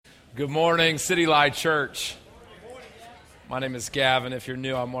Good morning, City Light Church. My name is Gavin. If you're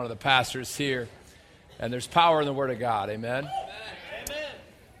new, I'm one of the pastors here. And there's power in the Word of God, amen?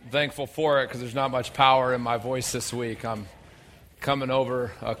 I'm thankful for it because there's not much power in my voice this week. I'm coming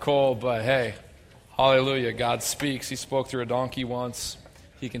over a cold, but hey, hallelujah, God speaks. He spoke through a donkey once.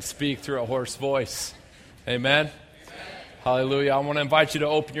 He can speak through a hoarse voice, amen? Hallelujah. I want to invite you to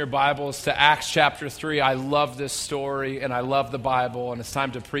open your Bibles to Acts chapter 3. I love this story, and I love the Bible, and it's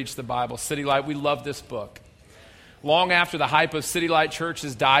time to preach the Bible. City Light, we love this book. Long after the hype of City Light Church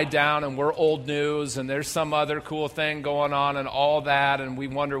has died down, and we're old news, and there's some other cool thing going on and all that, and we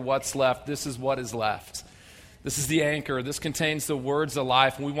wonder what's left, this is what is left. This is the anchor. This contains the words of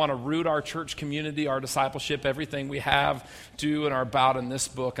life, and we want to root our church community, our discipleship, everything we have, do, and are about in this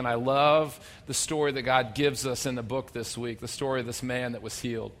book. And I love the story that God gives us in the book this week, the story of this man that was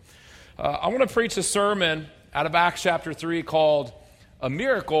healed. I want to preach a sermon out of Acts chapter 3 called A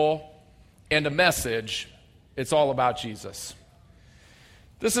Miracle and a Message. It's all about Jesus.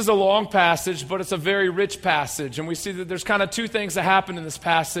 This is a long passage, but it's a very rich passage, and we see that there's kind of two things that happen in this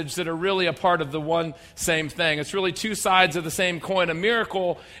passage that are really a part of the one same thing. It's really two sides of the same coin, a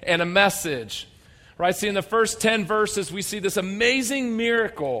miracle and a message. Right? See, in the first 10 verses, we see this amazing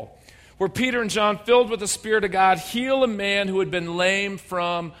miracle where Peter and John, filled with the Spirit of God, heal a man who had been lame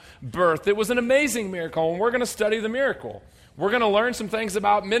from birth. It was an amazing miracle, and we're going to study the miracle. We're going to learn some things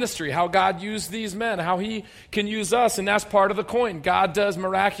about ministry, how God used these men, how he can use us, and that's part of the coin. God does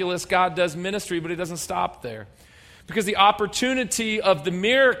miraculous, God does ministry, but he doesn't stop there. Because the opportunity of the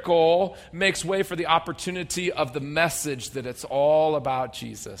miracle makes way for the opportunity of the message that it's all about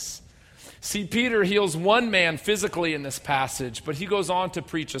Jesus. See, Peter heals one man physically in this passage, but he goes on to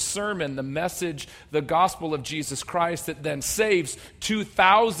preach a sermon, the message, the gospel of Jesus Christ, that then saves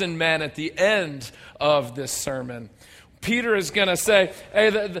 2,000 men at the end of this sermon. Peter is going to say,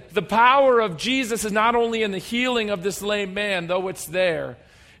 hey, the power of Jesus is not only in the healing of this lame man, though it's there.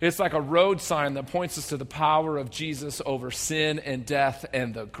 It's like a road sign that points us to the power of Jesus over sin and death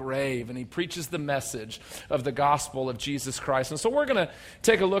and the grave. And he preaches the message of the gospel of Jesus Christ. And so we're going to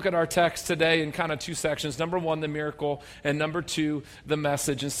take a look at our text today in kind of two sections. Number one, the miracle, and number two, the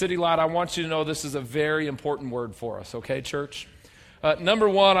message. And City Light, I want you to know this is a very important word for us, okay, church? Number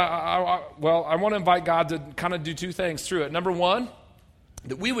one, I want to invite God to kind of do two things through it. Number one,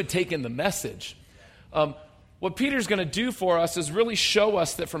 that we would take in the message. What Peter's going to do for us is really show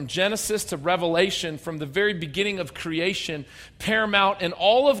us that from Genesis to Revelation, from the very beginning of creation, paramount in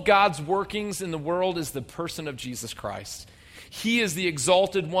all of God's workings in the world is the person of Jesus Christ. He is the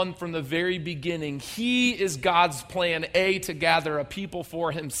exalted one from the very beginning. He is God's plan A to gather a people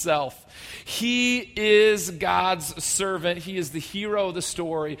for himself. He is God's servant. He is the hero of the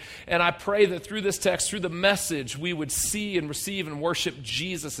story. And I pray that through this text, through the message, we would see and receive and worship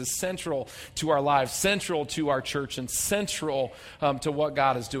Jesus as central to our lives, central to our church, and central to what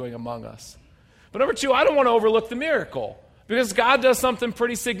God is doing among us. But number two, I don't want to overlook the miracle. Because God does something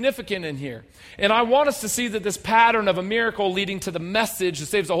pretty significant in here. And I want us to see that this pattern of a miracle leading to the message that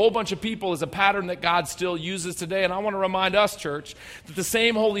saves a whole bunch of people is a pattern that God still uses today. And I want to remind us, church, that the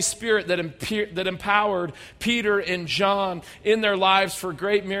same Holy Spirit that empowered Peter and John in their lives for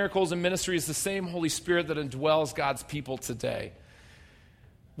great miracles and ministry is the same Holy Spirit that indwells God's people today.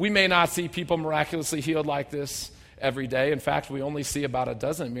 We may not see people miraculously healed like this every day. In fact, we only see about a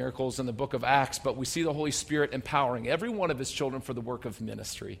dozen miracles in the book of Acts, but we see the Holy Spirit empowering every one of his children for the work of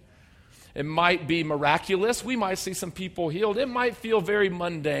ministry. It might be miraculous. We might see some people healed. It might feel very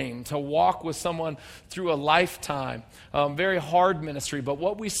mundane to walk with someone through a lifetime, very hard ministry. But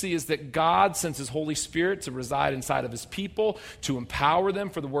what we see is that God sends his Holy Spirit to reside inside of his people, to empower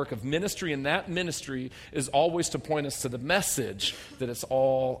them for the work of ministry. And that ministry is always to point us to the message that it's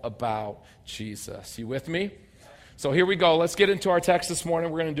all about Jesus. You with me? So here we go. Let's get into our text this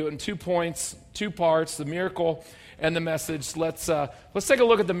morning. We're going to do it in 2 points, 2 parts, the miracle and the message. Let's take a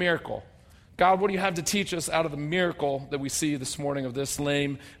look at the miracle. God, what do you have to teach us out of the miracle that we see this morning of this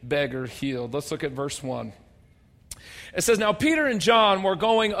lame beggar healed? Let's look at verse 1. It says, now Peter and John were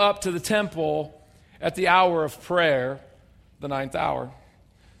going up to the temple at the hour of prayer, the 9th hour.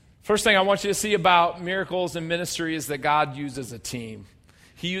 First thing I want you to see about miracles and ministry is that God uses a team.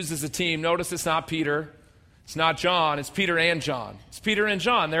 He uses a team. Notice it's not Peter. It's not John, it's Peter and John. It's Peter and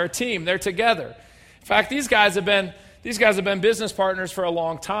John. They're a team. They're together. In fact, these guys have been business partners for a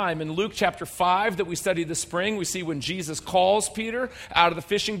long time. In Luke chapter 5 that we studied this spring, we see when Jesus calls Peter out of the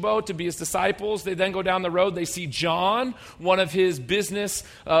fishing boat to be his disciples. They then go down the road. They see John, one of his business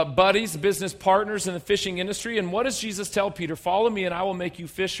buddies, business partners in the fishing industry. And what does Jesus tell Peter? Follow me and I will make you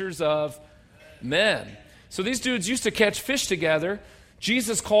fishers of men. So these dudes used to catch fish together.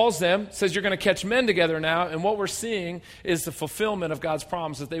 Jesus calls them, says you're going to catch men together now, and what we're seeing is the fulfillment of God's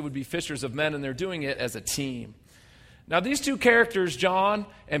promise that they would be fishers of men, and they're doing it as a team. Now, these two characters, John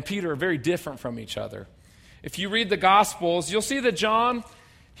and Peter, are very different from each other. If you read the Gospels, you'll see that John,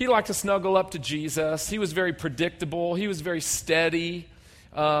 he liked to snuggle up to Jesus. He was very predictable. He was very steady.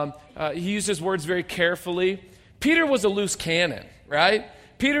 He used his words very carefully. Peter was a loose cannon, right?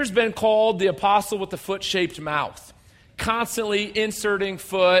 Peter's been called the apostle with the foot-shaped mouth, constantly inserting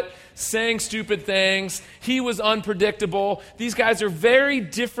foot, saying stupid things. He was unpredictable. These guys are very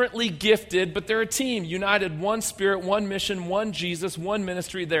differently gifted, but they're a team, united, one spirit, one mission, one Jesus, one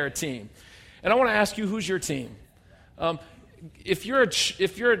ministry. They're a team. And I want to ask you, who's your team? If you're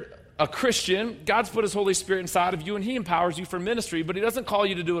a Christian, God's put his Holy Spirit inside of you, and he empowers you for ministry, but he doesn't call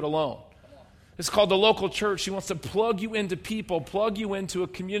you to do it alone. It's called the local church. He wants to plug you into people, plug you into a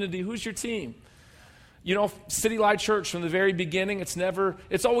community. Who's your team? You know, City Light Church, from the very beginning,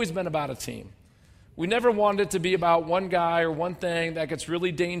 it's always been about a team. We never wanted it to be about one guy or one thing that gets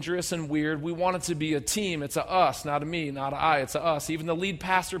really dangerous and weird. We want it to be a team. It's a us, not a me, not a I. It's a us. Even the lead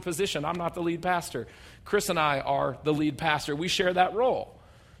pastor position, I'm not the lead pastor. Chris and I are the lead pastor. We share that role.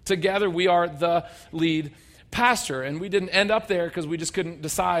 Together, we are the lead pastor. And we didn't end up there because we just couldn't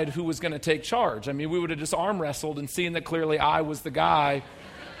decide who was going to take charge. I mean, we would have just arm wrestled and seen that clearly I was the guy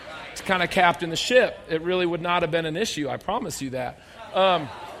to kind of captain the ship. It really would not have been an issue. I promise you that.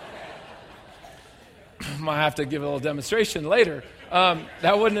 Might have to give a little demonstration later.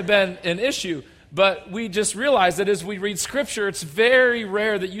 That wouldn't have been an issue. But we just realized that as we read Scripture, it's very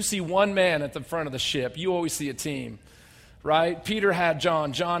rare that you see one man at the front of the ship. You always see a team, right? Peter had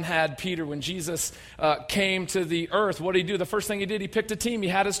John. John had Peter. When Jesus came to the earth, what did he do? The first thing he did, he picked a team. He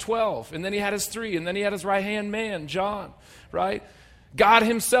had his 12, and then he had his 3, and then he had his right-hand man, John, right? God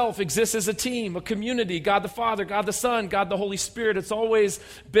himself exists as a team, a community. God the Father, God the Son, God the Holy Spirit. It's always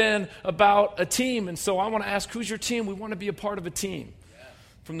been about a team. And so I want to ask, who's your team? We want to be a part of a team.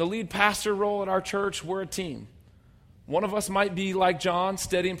 From the lead pastor role at our church, we're a team. One of us might be like John,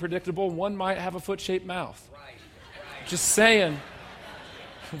 steady and predictable. One might have a foot-shaped mouth. Right. Just saying.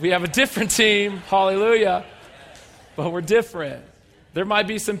 We have a different team. Hallelujah. But we're different. There might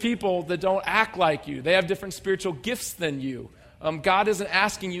be some people that don't act like you. They have different spiritual gifts than you. God isn't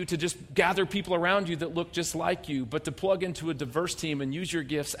asking you to just gather people around you that look just like you, but to plug into a diverse team and use your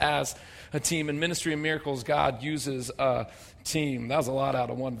gifts as a team. In Ministry and Miracles, God uses a team. That was a lot out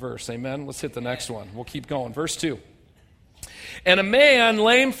of one verse. Amen? Let's hit the next one. We'll keep going. Verse 2. And a man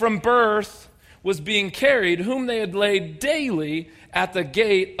lame from birth was being carried, whom they had laid daily at the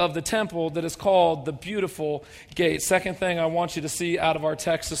gate of the temple that is called the Beautiful Gate. Second thing I want you to see out of our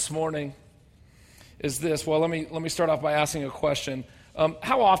text this morning is this. Well, let me start off by asking a question.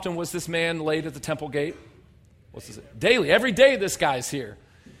 How often was this man laid at the temple gate? What's this? Daily. Every day this guy's here.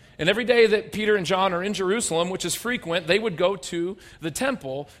 And every day that Peter and John are in Jerusalem, which is frequent, they would go to the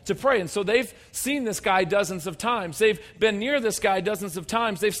temple to pray. And so they've seen this guy dozens of times. They've been near this guy dozens of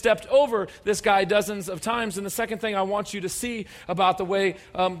times. They've stepped over this guy dozens of times. And the second thing I want you to see about the way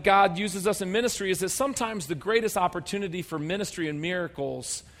God uses us in ministry is that sometimes the greatest opportunity for ministry and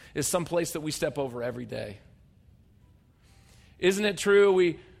miracles is some place that we step over every day. Isn't it true?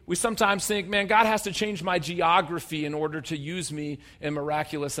 We sometimes think, man, God has to change my geography in order to use me in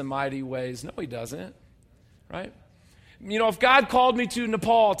miraculous and mighty ways. No, he doesn't, right? You know, if God called me to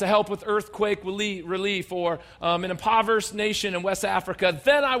Nepal to help with earthquake relief or an impoverished nation in West Africa,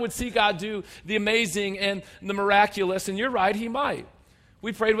 then I would see God do the amazing and the miraculous. And you're right, he might.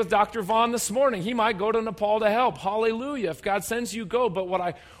 We prayed with Dr. Vaughn this morning. He might go to Nepal to help. Hallelujah. If God sends you, go. But what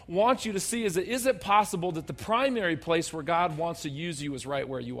I want you to see is it possible that the primary place where God wants to use you is right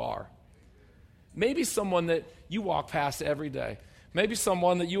where you are? Maybe someone that you walk past every day. Maybe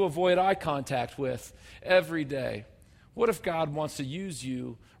someone that you avoid eye contact with every day. What if God wants to use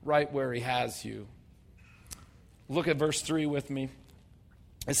you right where he has you? Look at verse 3 with me.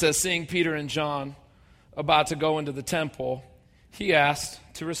 It says, seeing Peter and John about to go into the temple, he asked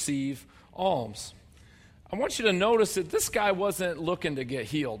to receive alms. I want you to notice that this guy wasn't looking to get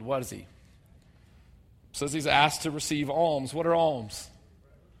healed, was he? It says he's asked to receive alms. What are alms?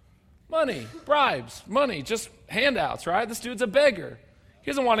 Money, bribes, money, just handouts, right? This dude's a beggar.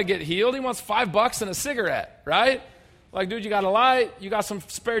 He doesn't want to get healed. He wants $5 and a cigarette, right? Like, dude, you got a light? You got some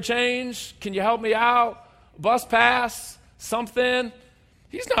spare change? Can you help me out? Bus pass? Something?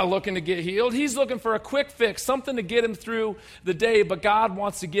 He's not looking to get healed. He's looking for a quick fix, something to get him through the day, but God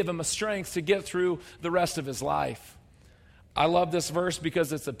wants to give him a strength to get through the rest of his life. I love this verse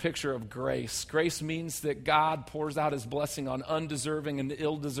because it's a picture of grace. Grace means that God pours out his blessing on undeserving and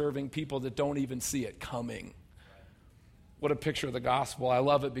ill-deserving people that don't even see it coming. What a picture of the gospel. I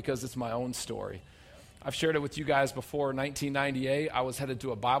love it because it's my own story. I've shared it with you guys before. In 1998, I was headed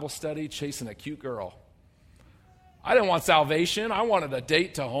to a Bible study chasing a cute girl. I didn't want salvation. I wanted a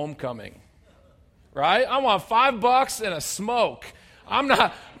date to homecoming, right? I want $5 and a smoke. I'm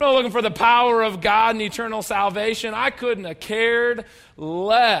not looking for the power of God and eternal salvation. I couldn't have cared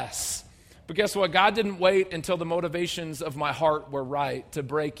less. But guess what? God didn't wait until the motivations of my heart were right to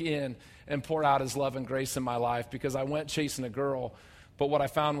break in and pour out his love and grace in my life, because I went chasing a girl. But what I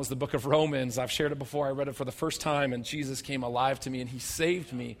found was the book of Romans. I've shared it before. I read it for the first time, and Jesus came alive to me, and he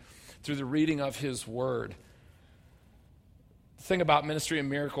saved me through the reading of his word. The thing about ministry and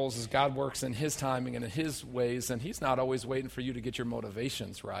miracles is God works in his timing and in his ways, and he's not always waiting for you to get your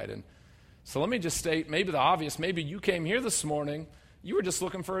motivations right. And so let me just state maybe the obvious. Maybe you came here this morning, you were just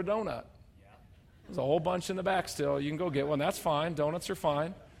looking for a donut. There's a whole bunch in the back still. You can go get one. That's fine. Donuts are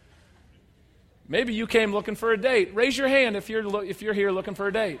fine. Maybe you came looking for a date. Raise your hand if you're here looking for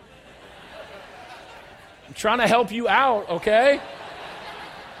a date. I'm trying to help you out, okay?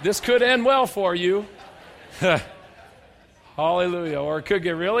 This could end well for you. Hallelujah. Or it could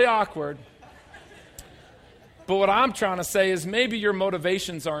get really awkward. But what I'm trying to say is maybe your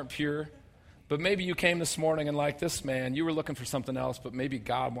motivations aren't pure, but maybe you came this morning and like this man, you were looking for something else, but maybe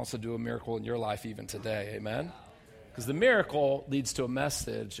God wants to do a miracle in your life even today. Amen? Because the miracle leads to a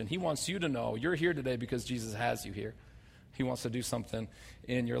message, and he wants you to know you're here today because Jesus has you here. He wants to do something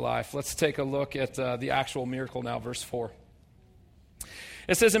in your life. Let's take a look at the actual miracle now, verse 4.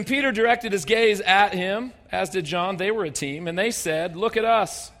 It says, and Peter directed his gaze at him, as did John. They were a team, and they said, look at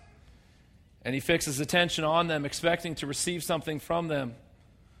us. And he fixed his attention on them, expecting to receive something from them.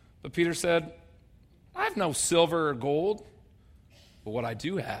 But Peter said, I have no silver or gold, but what I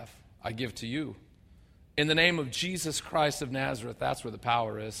do have, I give to you. In the name of Jesus Christ of Nazareth, that's where the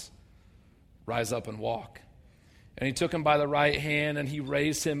power is. Rise up and walk. And he took him by the right hand, and he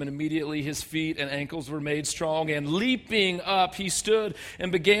raised him, and immediately his feet and ankles were made strong. And leaping up, he stood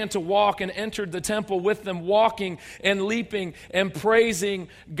and began to walk and entered the temple with them, walking and leaping and praising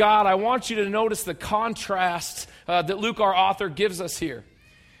God. I want you to notice the contrast that Luke, our author, gives us here.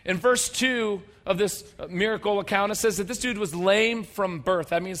 In verse 2 of this miracle account, it says that this dude was lame from birth.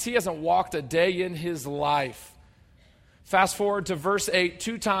 That means he hasn't walked a day in his life. Fast forward to verse 8,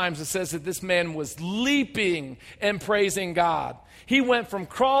 2 times it says that this man was leaping and praising God. He went from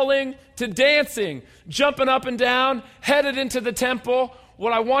crawling to dancing, jumping up and down, headed into the temple.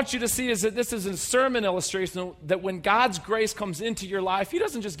 What I want you to see is that this is a sermon illustration that when God's grace comes into your life, he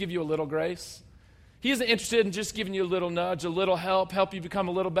doesn't just give you a little grace. He isn't interested in just giving you a little nudge, a little help you become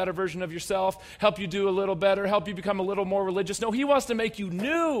a little better version of yourself, help you do a little better, help you become a little more religious. No, he wants to make you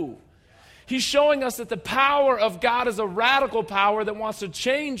new. He's showing us that the power of God is a radical power that wants to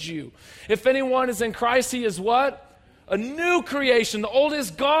change you. If anyone is in Christ, he is what? A new creation. The old is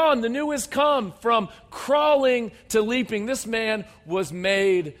gone, the new has come. From crawling to leaping, this man was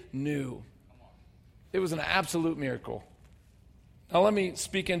made new. It was an absolute miracle. Now let me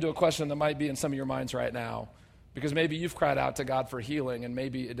speak into a question that might be in some of your minds right now, because maybe you've cried out to God for healing and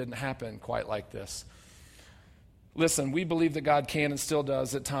maybe it didn't happen quite like this. Listen, we believe that God can and still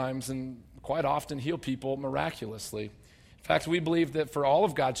does at times and quite often heal people miraculously. In fact, we believe that for all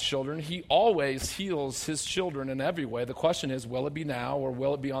of God's children, he always heals his children in every way. The question is, will it be now or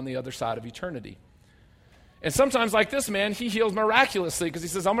will it be on the other side of eternity? And sometimes, like this man, he heals miraculously because he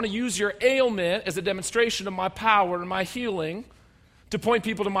says, I'm going to use your ailment as a demonstration of my power and my healing to point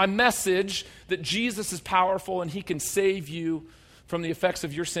people to my message that Jesus is powerful and he can save you from the effects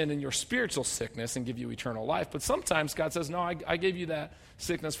of your sin and your spiritual sickness and give you eternal life. But sometimes God says, no, I gave you that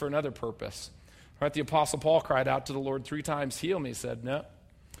sickness for another purpose. Right? The Apostle Paul cried out to the Lord 3 times, heal me. He said, no,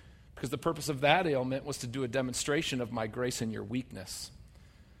 because the purpose of that ailment was to do a demonstration of my grace in your weakness,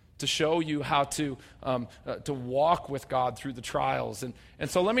 to show you how to walk with God through the trials. And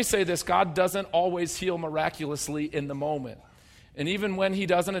so let me say this, God doesn't always heal miraculously in the moment. And even when he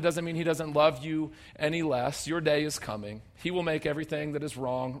doesn't, it doesn't mean he doesn't love you any less. Your day is coming. He will make everything that is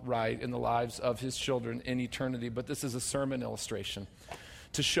wrong right in the lives of his children in eternity. But this is a sermon illustration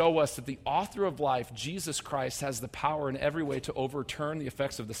to show us that the author of life, Jesus Christ, has the power in every way to overturn the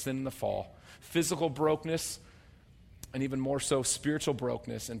effects of the sin and the fall, physical brokenness, and even more so spiritual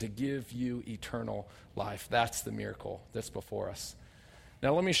brokenness, and to give you eternal life. That's the miracle that's before us.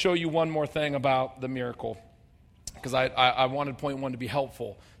 Now let me show you one more thing about the miracle, because I wanted point 1 to be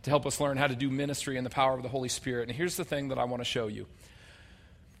helpful, to help us learn how to do ministry in the power of the Holy Spirit. And here's the thing that I want to show you.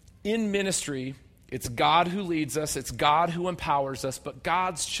 In ministry, it's God who leads us, it's God who empowers us, but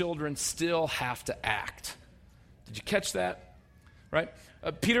God's children still have to act. Did you catch that? Right?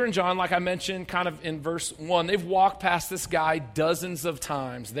 Peter and John, like I mentioned kind of in verse 1, they've walked past this guy dozens of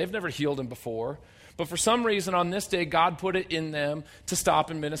times. They've never healed him before. But for some reason on this day, God put it in them to stop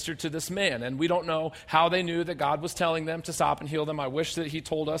and minister to this man. And we don't know how they knew that God was telling them to stop and heal them. I wish that he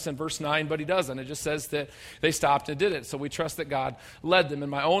told us in verse 9, but he doesn't. It just says that they stopped and did it. So we trust that God led them. In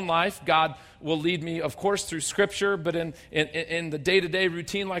my own life, God will lead me, of course, through Scripture. But in the day-to-day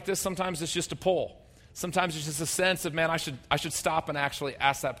routine like this, sometimes it's just a pull. Sometimes it's just a sense of, man, I should stop and actually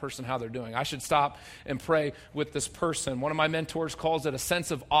ask that person how they're doing. I should stop and pray with this person. One of my mentors calls it a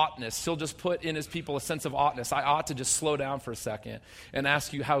sense of oughtness. He'll just put in his people a sense of oughtness. I ought to just slow down for a second and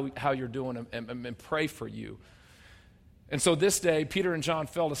ask you how you're doing and pray for you. And so this day, Peter and John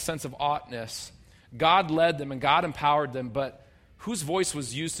felt a sense of oughtness. God led them and God empowered them, but whose voice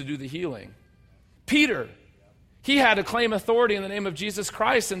was used to do the healing? Peter. He had to claim authority in the name of Jesus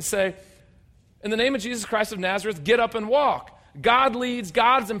Christ and say, in the name of Jesus Christ of Nazareth, get up and walk. God leads,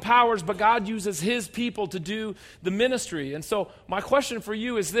 God empowers, but God uses his people to do the ministry. And so my question for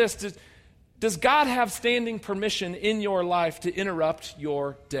you is this: does God have standing permission in your life to interrupt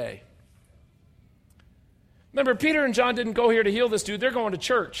your day? Remember, Peter and John didn't go here to heal this dude. They're going to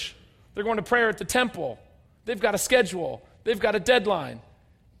church. They're going to prayer at the temple. They've got a schedule. They've got a deadline.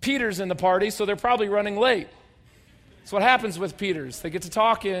 Peter's in the party, so they're probably running late. That's what happens with Peters. They get to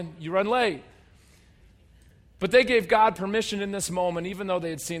talking, you run late. But they gave God permission in this moment, even though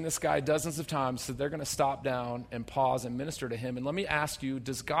they had seen this guy dozens of times, so they're going to stop down and pause and minister to him. And let me ask you,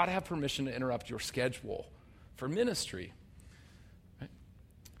 does God have permission to interrupt your schedule for ministry? Right?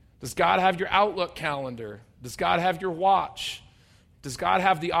 Does God have your Outlook calendar? Does God have your watch? Does God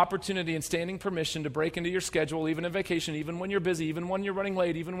have the opportunity and standing permission to break into your schedule, even in vacation, even when you're busy, even when you're running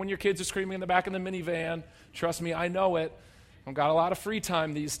late, even when your kids are screaming in the back of the minivan? Trust me, I know it. I've got a lot of free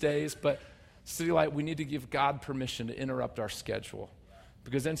time these days, but City Light, we need to give God permission to interrupt our schedule,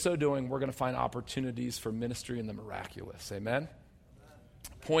 because in so doing, we're going to find opportunities for ministry in the miraculous. Amen?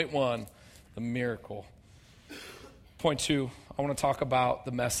 Point 1, the miracle. Point 2, I want to talk about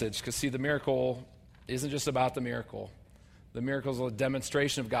the message, because see, the miracle isn't just about the miracle. The miracle is a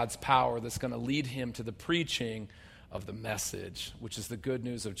demonstration of God's power that's going to lead him to the preaching of the message, which is the good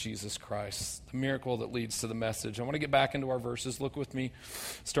news of Jesus Christ, the miracle that leads to the message. I want to get back into our verses. Look with me,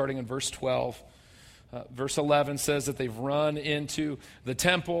 starting in verse 12. Verse 11 says that they've run into the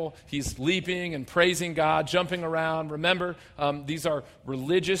temple. He's leaping and praising God, jumping around. Remember, these are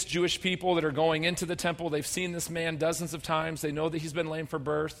religious Jewish people that are going into the temple. They've seen this man dozens of times. They know that he's been lame for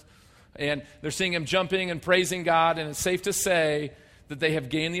birth. And they're seeing him jumping and praising God. And it's safe to say that they have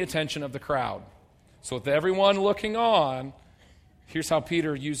gained the attention of the crowd. So with everyone looking on, here's how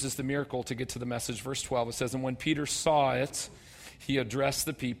Peter uses the miracle to get to the message. Verse 12, it says, and when Peter saw it, he addressed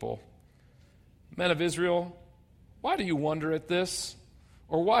the people. Men of Israel, why do you wonder at this?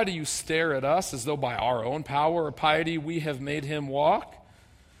 Or why do you stare at us as though by our own power or piety we have made him walk?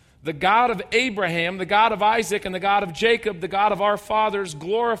 The God of Abraham, the God of Isaac, and the God of Jacob, the God of our fathers,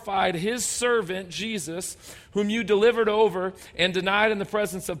 glorified his servant Jesus, whom you delivered over and denied in the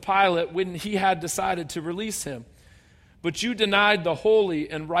presence of Pilate when he had decided to release him. But you denied the holy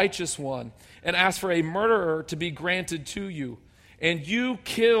and righteous one and asked for a murderer to be granted to you. And you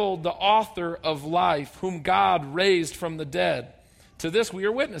killed the author of life, whom God raised from the dead. To this we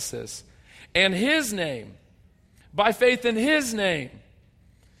are witnesses. And his name, by faith in his name,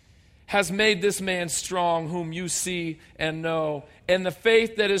 has made this man strong, whom you see and know. And the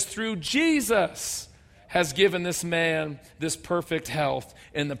faith that is through Jesus has given this man this perfect health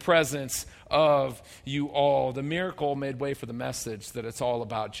in the presence of you all. The miracle made way for the message that it's all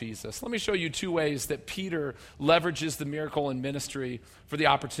about Jesus. Let me show you 2 ways that Peter leverages the miracle in ministry for the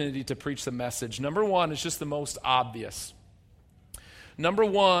opportunity to preach the message. Number 1 is just the most obvious. Number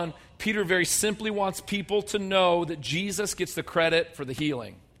 1, Peter very simply wants people to know that Jesus gets the credit for the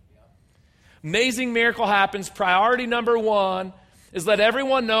healing. Amazing miracle happens. Priority number 1 is let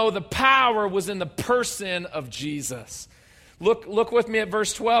everyone know the power was in the person of Jesus. Look with me at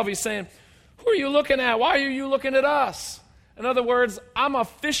verse 12. He's saying, who are you looking at? Why are you looking at us? In other words, I'm a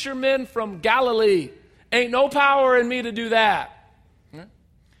fisherman from Galilee. Ain't no power in me to do that.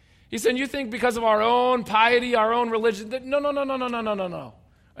 He said, you think because of our own piety, our own religion? No.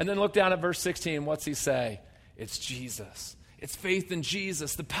 And then look down at verse 16. What's he say? It's Jesus. It's faith in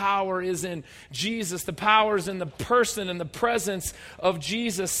Jesus. The power is in Jesus. The power is in the person and the presence of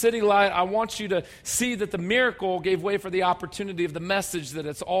Jesus. City Light, I want you to see that the miracle gave way for the opportunity of the message that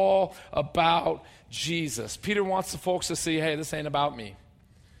it's all about Jesus. Peter wants the folks to see, hey, this ain't about me.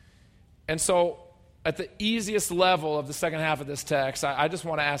 And so at the easiest level of the second half of this text, I just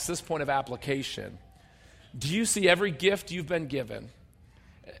want to ask this point of application. Do you see every gift you've been given?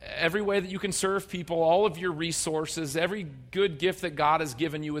 Every way that you can serve people, all of your resources, every good gift that God has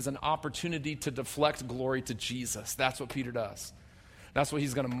given you is an opportunity to deflect glory to Jesus. That's what Peter does. That's what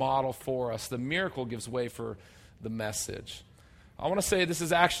he's going to model for us. The miracle gives way for the message. I want to say this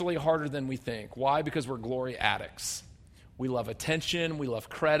is actually harder than we think. Why? Because we're glory addicts. We love attention, we love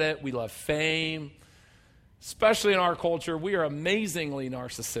credit, we love fame. Especially in our culture, we are amazingly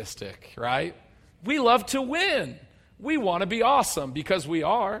narcissistic, right? We love to win. We want to be awesome because we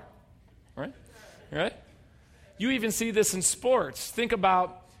are, right? Right? You even see this in sports. Think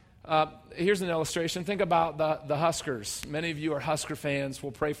about, here's an illustration. Think about the Huskers. Many of you are Husker fans.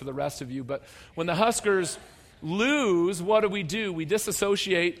 We'll pray for the rest of you. But when the Huskers lose, what do? We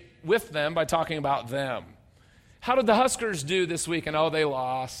disassociate with them by talking about them. How did the Huskers do this weekend? Oh, they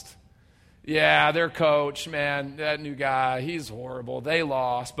lost. Yeah, their coach, man, that new guy, he's horrible. They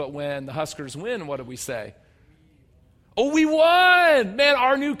lost. But when the Huskers win, what do we say? Oh, we won! Man,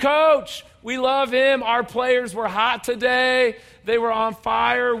 our new coach, we love him. Our players were hot today. They were on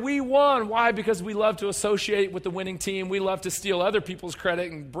fire. We won. Why? Because we love to associate with the winning team. We love to steal other people's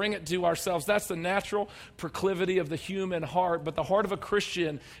credit and bring it to ourselves. That's the natural proclivity of the human heart. But the heart of a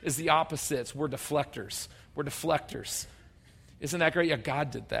Christian is the opposite. We're deflectors. We're deflectors. Isn't that great? Yeah,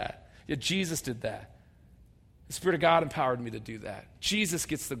 God did that. Yeah, Jesus did that. The Spirit of God empowered me to do that. Jesus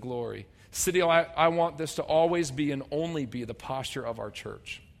gets the glory. City, I want this to always be and only be the posture of our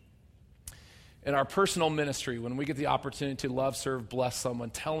church. In our personal ministry, when we get the opportunity to love, serve, bless someone,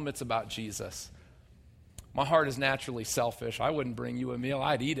 tell them it's about Jesus. My heart is naturally selfish. I wouldn't bring you a meal.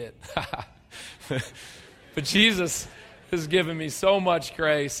 I'd eat it. But Jesus has given me so much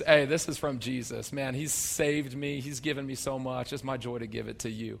grace. Hey, this is from Jesus. Man, he's saved me. He's given me so much. It's my joy to give it to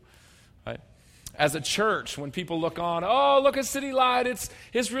you. Right? As a church, when people look on, oh, look at City Light,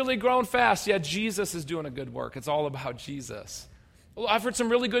 it's really grown fast. Yeah, Jesus is doing a good work. It's all about Jesus. Well, I've heard some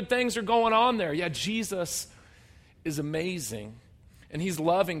really good things are going on there. Yeah, Jesus is amazing. And he's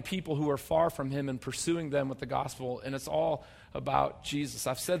loving people who are far from him and pursuing them with the gospel. And it's all about Jesus.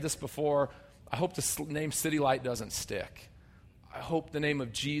 I've said this before. I hope the name City Light doesn't stick. I hope the name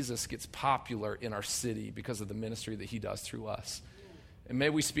of Jesus gets popular in our city because of the ministry that he does through us. And may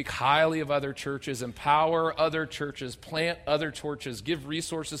we speak highly of other churches, empower other churches, plant other churches, give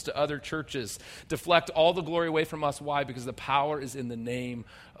resources to other churches, deflect all the glory away from us. Why? Because the power is in the name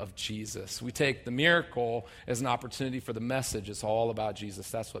of Jesus. We take the miracle as an opportunity for the message. It's all about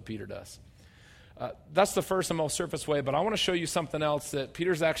Jesus. That's what Peter does. That's the first and most surface way, but I want to show you something else that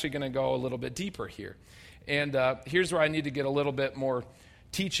Peter's actually going to go a little bit deeper here. And here's where I need to get a little bit more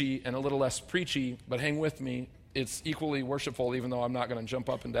teachy and a little less preachy, but hang with me. It's equally worshipful, even though I'm not going to jump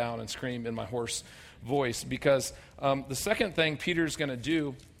up and down and scream in my hoarse voice, because the second thing Peter's going to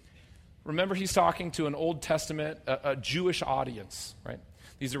do, remember he's talking to an Old Testament, a Jewish audience, right?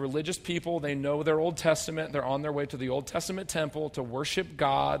 These are religious people. They know their Old Testament. They're on their way to the Old Testament temple to worship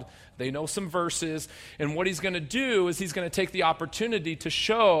God. They know some verses. And what he's going to do is he's going to take the opportunity to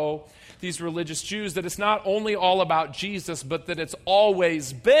show these religious Jews that it's not only all about Jesus, but that it's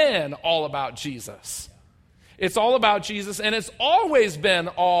always been all about Jesus. It's all about Jesus, and it's always been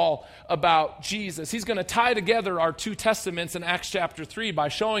all about Jesus. He's going to tie together our two testaments in Acts chapter 3 by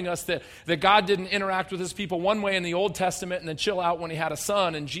showing us that God didn't interact with his people one way in the Old Testament and then chill out when he had a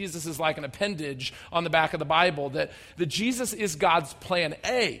son, and Jesus is like an appendage on the back of the Bible, that Jesus is God's plan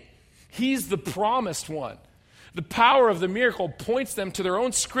A. He's the promised one. The power of the miracle points them to their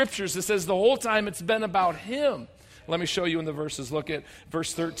own scriptures that says the whole time it's been about him. Let me show you in the verses. Look at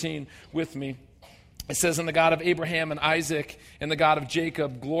verse 13 with me. It says, and the God of Abraham and Isaac and the God of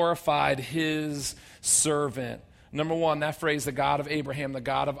Jacob glorified his servant. Number one, that phrase, the God of Abraham, the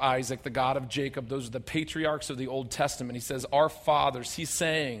God of Isaac, the God of Jacob, those are the patriarchs of the Old Testament. He says, our fathers. He's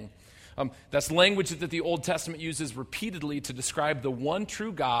saying, that's language that the Old Testament uses repeatedly to describe the one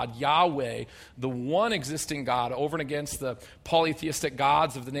true God, Yahweh, the one existing God, over and against the polytheistic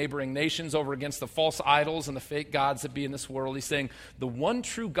gods of the neighboring nations, over against the false idols and the fake gods that be in this world. He's saying the one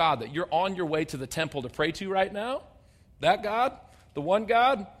true God that you're on your way to the temple to pray to right now, that God, the one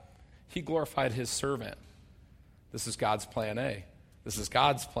God, he glorified his servant. This is God's plan A. This is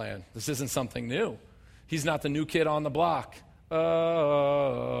God's plan. This isn't something new. He's not the new kid on the block.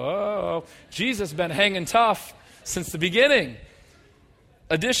 Jesus has been hanging tough since the beginning.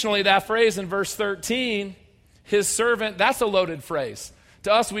 Additionally, that phrase in verse 13, his servant, that's a loaded phrase.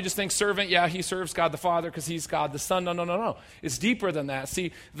 To us, we just think servant, yeah, he serves God the Father because he's God the Son. No. It's deeper than that.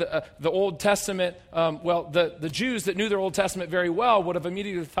 See, the Old Testament, the Jews that knew their Old Testament very well would have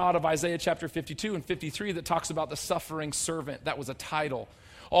immediately thought of Isaiah chapter 52 and 53 that talks about the suffering servant. That was a title.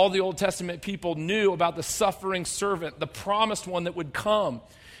 All the Old Testament people knew about the suffering servant, the promised one that would come.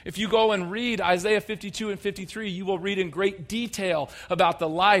 If you go and read Isaiah 52 and 53, you will read in great detail about the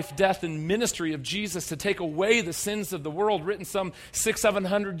life, death, and ministry of Jesus to take away the sins of the world, written some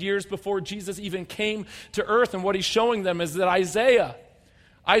 600-700 years before Jesus even came to earth. And what he's showing them is that Isaiah,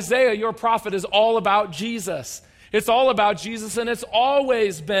 your prophet, is all about Jesus. It's all about Jesus, and it's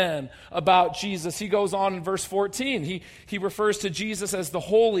always been about Jesus. He goes on in verse 14. He refers to Jesus as the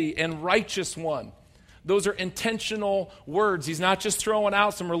holy and righteous one. Those are intentional words. He's not just throwing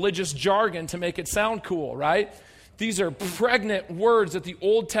out some religious jargon to make it sound cool, right? These are pregnant words that the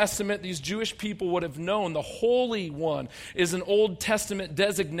Old Testament, these Jewish people would have known. The Holy One is an Old Testament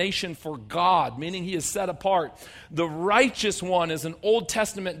designation for God, meaning he is set apart. The Righteous One is an Old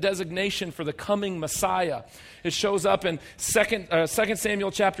Testament designation for the coming Messiah. It shows up in 2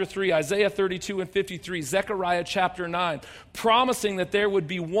 Samuel chapter 3, Isaiah 32 and 53, Zechariah chapter 9, promising that there would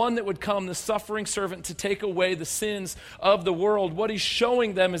be one that would come, the suffering servant, to take away the sins of the world. What he's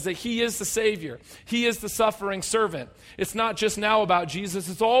showing them is that he is the Savior. He is the suffering servant. It's not just now about Jesus.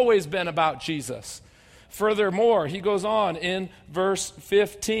 It's always been about Jesus. Furthermore, he goes on in verse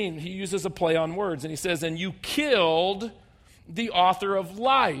 15. He uses a play on words, and he says, and you killed the author of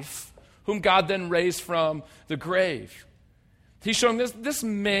life, whom God then raised from the grave. He's showing this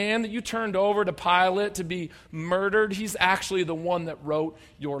man that you turned over to Pilate to be murdered, he's actually the one that wrote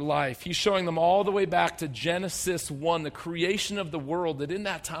your life. He's showing them all the way back to Genesis 1, the creation of the world, that in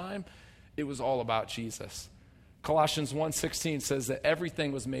that time, it was all about Jesus. Colossians 1:16 says that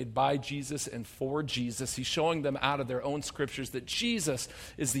everything was made by Jesus and for Jesus. He's showing them out of their own scriptures that Jesus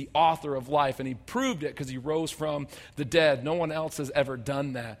is the author of life, and he proved it because he rose from the dead. No one else has ever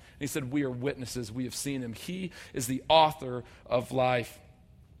done that. And he said, we are witnesses. We have seen him. He is the author of life.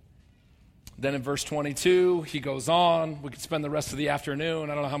 Then in verse 22, he goes on. We could spend the rest of the afternoon.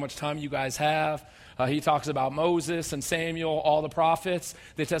 I don't know how much time you guys have. He talks about Moses and Samuel, all the prophets.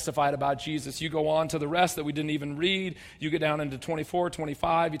 They testified about Jesus. You go on to the rest that we didn't even read. You get down into 24,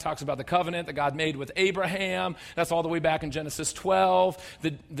 25. He talks about the covenant that God made with Abraham. That's all the way back in Genesis 12.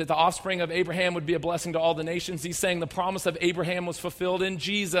 That the offspring of Abraham would be a blessing to all the nations. He's saying the promise of Abraham was fulfilled in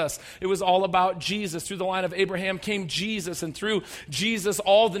Jesus. It was all about Jesus. Through the line of Abraham came Jesus. And through Jesus,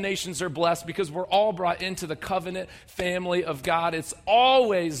 all the nations are blessed because we're all brought into the covenant family of God. It's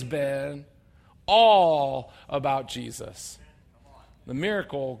always been all about Jesus. The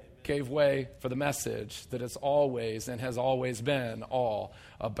miracle gave way for the message that it's always and has always been all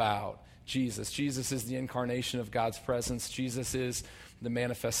about Jesus. Jesus is the incarnation of God's presence. Jesus is the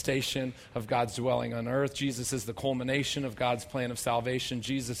manifestation of God's dwelling on earth. Jesus is the culmination of God's plan of salvation.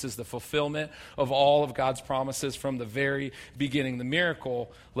 Jesus is the fulfillment of all of God's promises from the very beginning. The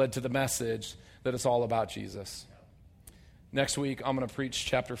miracle led to the message that it's all about Jesus. Next week, I'm going to preach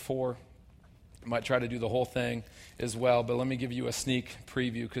chapter 4. I might try to do the whole thing as well, but let me give you a sneak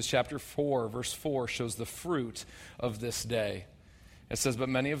preview because chapter 4, verse 4 shows the fruit of this day. It says, but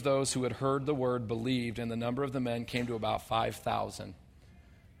many of those who had heard the word believed, and the number of the men came to about 5,000.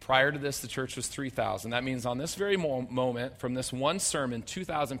 Prior to this, the church was 3,000. That means on this very moment, from this one sermon,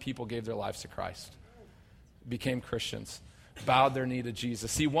 2,000 people gave their lives to Christ, became Christians, bowed their knee to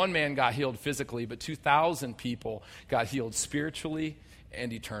Jesus. See, one man got healed physically, but 2,000 people got healed spiritually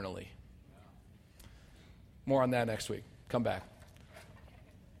and eternally. More on that next week. Come back.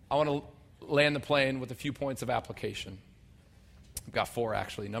 I want to land the plane with a few points of application. I've got 4,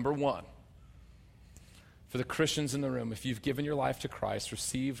 actually. Number 1, for the Christians in the room, if you've given your life to Christ,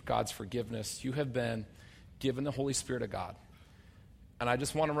 received God's forgiveness, you have been given the Holy Spirit of God. And I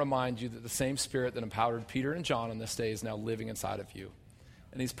just want to remind you that the same Spirit that empowered Peter and John on this day is now living inside of you.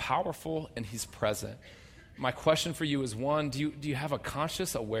 And he's powerful and he's present. My question for you is, 1, do you have a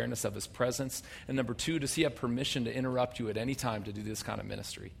conscious awareness of his presence? And number 2, does he have permission to interrupt you at any time to do this kind of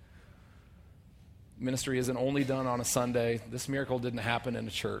ministry? Ministry isn't only done on a Sunday. This miracle didn't happen in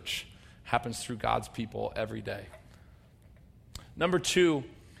a church. It happens through God's people every day. Number 2,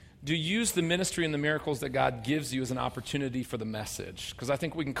 do you use the ministry and the miracles that God gives you as an opportunity for the message? Because I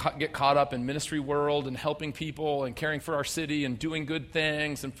think we can get caught up in ministry world and helping people and caring for our city and doing good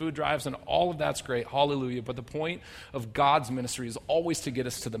things and food drives, and all of that's great. Hallelujah. But the point of God's ministry is always to get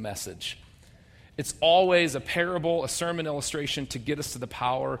us to the message. It's always a parable, a sermon illustration to get us to the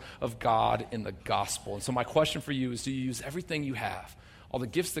power of God in the gospel. And so my question for you is, do you use everything you have, all the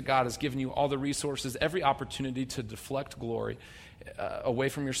gifts that God has given you, all the resources, every opportunity to deflect glory away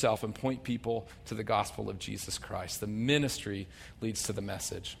from yourself and point people to the gospel of Jesus Christ? The ministry leads to the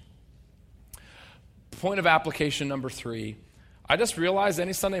message. Point of application number 3. I just realized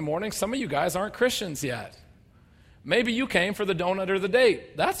any Sunday morning, some of you guys aren't Christians yet. Maybe you came for the donut or the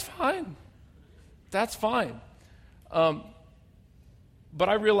date. That's fine. That's fine. But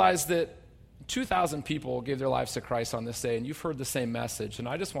I realize that 2,000 people gave their lives to Christ on this day, and you've heard the same message. And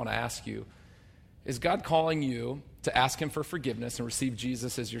I just want to ask you, is God calling you to ask him for forgiveness and receive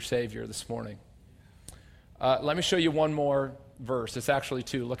Jesus as your Savior this morning? Let me show you one more verse. It's actually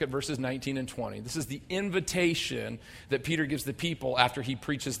two. Look at verses 19 and 20. This is the invitation that Peter gives the people after he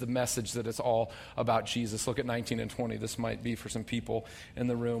preaches the message that it's all about Jesus. Look at 19 and 20. This might be for some people in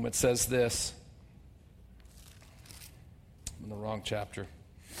the room. It says this. I'm in the wrong chapter.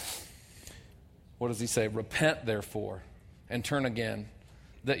 What does he say? Repent, therefore, and turn again,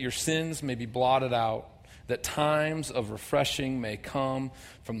 that your sins may be blotted out, that times of refreshing may come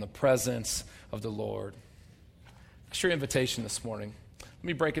from the presence of the Lord. That's your invitation this morning. Let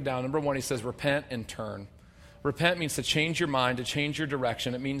me break it down. Number one, he says, repent and turn. Repent means to change your mind, to change your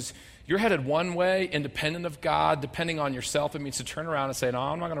direction. It means you're headed one way, independent of God, depending on yourself. It means to turn around and say, no,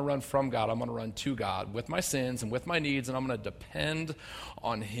 I'm not going to run from God. I'm going to run to God with my sins and with my needs, and I'm going to depend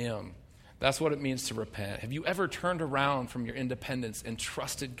on him. That's what it means to repent. Have you ever turned around from your independence and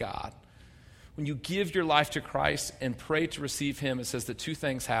trusted God? When you give your life to Christ and pray to receive him, it says that two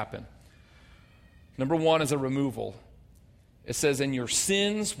things happen. Number one is a removal. It says, and your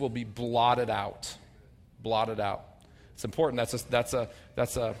sins will be blotted out. Blotted out. It's important.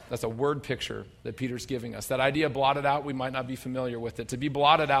 That's a word picture that Peter's giving us. That idea of blotted out, we might not be familiar with it. To be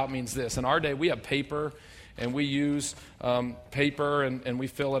blotted out means this. In our day, we have paper, and we use paper, and we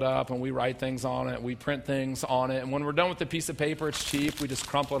fill it up, and we write things on it. We print things on it. And when we're done with the piece of paper, it's cheap. We just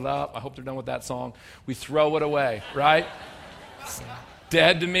crumple it up. I hope they're done with that song. We throw it away, right? It's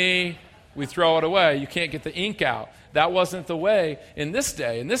dead to me. We throw it away. You can't get the ink out. That wasn't the way in this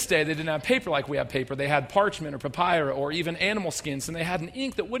day. In this day, they didn't have paper like we have paper. They had parchment or papyrus or even animal skins, and they had an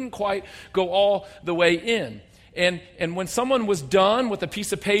ink that wouldn't quite go all the way in. And when someone was done with a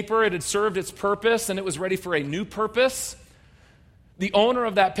piece of paper, it had served its purpose, and it was ready for a new purpose, the owner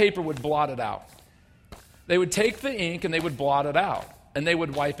of that paper would blot it out. They would take the ink, and they would blot it out, and they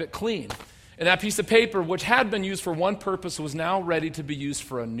would wipe it clean. And that piece of paper, which had been used for one purpose, was now ready to be used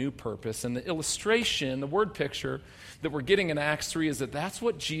for a new purpose. And the illustration, the word picture that we're getting in Acts 3 is that that's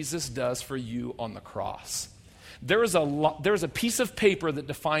what Jesus does for you on the cross. There is a piece of paper that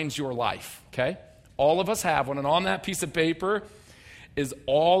defines your life, okay? All of us have one, and on that piece of paper is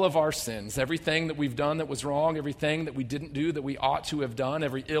all of our sins, everything that we've done that was wrong, everything that we didn't do that we ought to have done,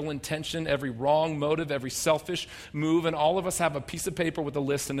 every ill intention, every wrong motive, every selfish move, and all of us have a piece of paper with a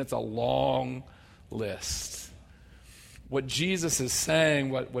list, and it's a long list. What Jesus is saying,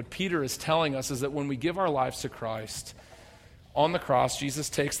 what Peter is telling us is that when we give our lives to Christ, on the cross, Jesus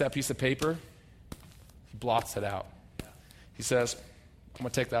takes that piece of paper, he blots it out. He says, I'm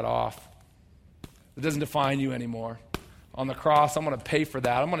going to take that off. It doesn't define you anymore. On the cross, I'm going to pay for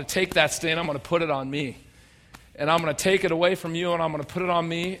that. I'm going to take that stain, I'm going to put it on me. And I'm going to take it away from you, and I'm going to put it on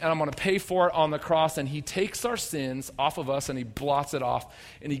me, and I'm going to pay for it on the cross. And he takes our sins off of us, and he blots it off,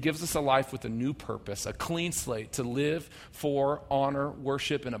 and he gives us a life with a new purpose, a clean slate to live for, honor,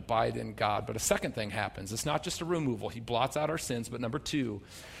 worship, and abide in God. But a second thing happens. It's not just a removal. He blots out our sins, but number two,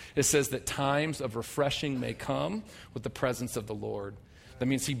 it says that times of refreshing may come with the presence of the Lord. That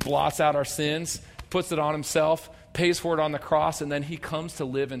means he blots out our sins, puts it on himself, pays for it on the cross, and then he comes to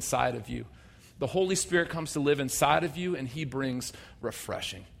live inside of you. The Holy Spirit comes to live inside of you, and he brings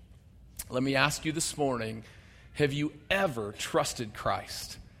refreshing. Let me ask you this morning, have you ever trusted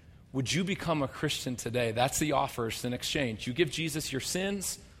Christ? Would you become a Christian today? That's the offer. It's an exchange. You give Jesus your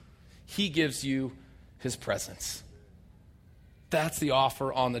sins, he gives you his presence. That's the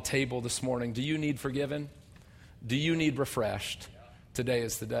offer on the table this morning. Do you need forgiven? Do you need refreshed? Today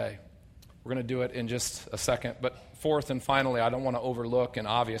is the day. We're going to do it in just a second. But fourth and finally, I don't want to overlook an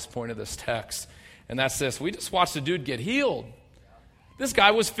obvious point of this text, and that's this. We just watched a dude get healed. This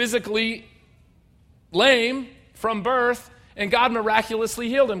guy was physically lame from birth, and God miraculously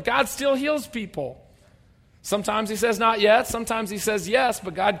healed him. God still heals people. Sometimes he says not yet. Sometimes he says yes,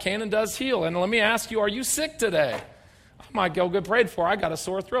 but God can and does heal. And let me ask you, are you sick today? I might go get prayed for. I got a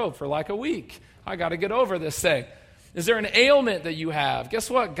sore throat for like a week. I got to get over this thing. Is there an ailment that you have? Guess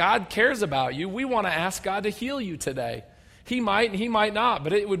what? God cares about you. We want to ask God to heal you today. He might and he might not,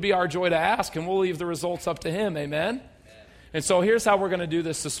 but it would be our joy to ask, and we'll leave the results up to him. Amen? And so here's how we're going to do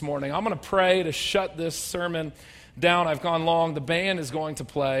this morning. I'm going to pray to shut this sermon down. I've gone long. The band is going to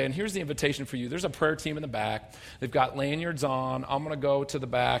play, and here's the invitation for you. There's a prayer team in the back. They've got lanyards on. I'm going to go to the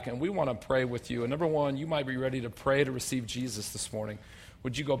back, and we want to pray with you. And number one, you might be ready to pray to receive Jesus this morning.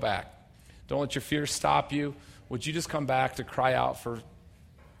 Would you go back? Don't let your fears stop you. Would you just come back to cry out for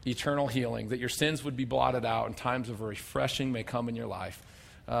eternal healing, that your sins would be blotted out and times of refreshing may come in your life.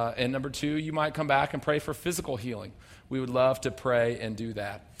 And number 2, you might come back and pray for physical healing. We would love to pray and do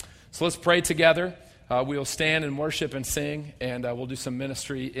that. So let's pray together. We will stand and worship and sing, and we'll do some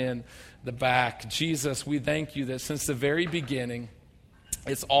ministry in the back. Jesus, we thank you that since the very beginning,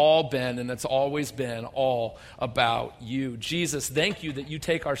 it's all been and it's always been all about you. Jesus, thank you that you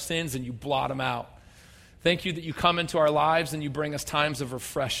take our sins and you blot them out. Thank you that you come into our lives and you bring us times of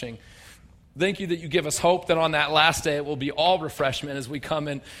refreshing. Thank you that you give us hope that on that last day it will be all refreshment as we come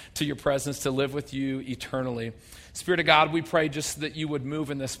into your presence to live with you eternally. Spirit of God, we pray just that you would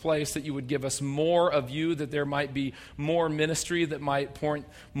move in this place, that you would give us more of you, that there might be more ministry that might point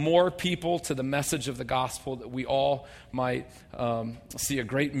more people to the message of the gospel, that we all might see a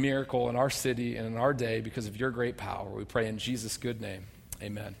great miracle in our city and in our day because of your great power. We pray in Jesus' good name.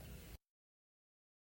 Amen.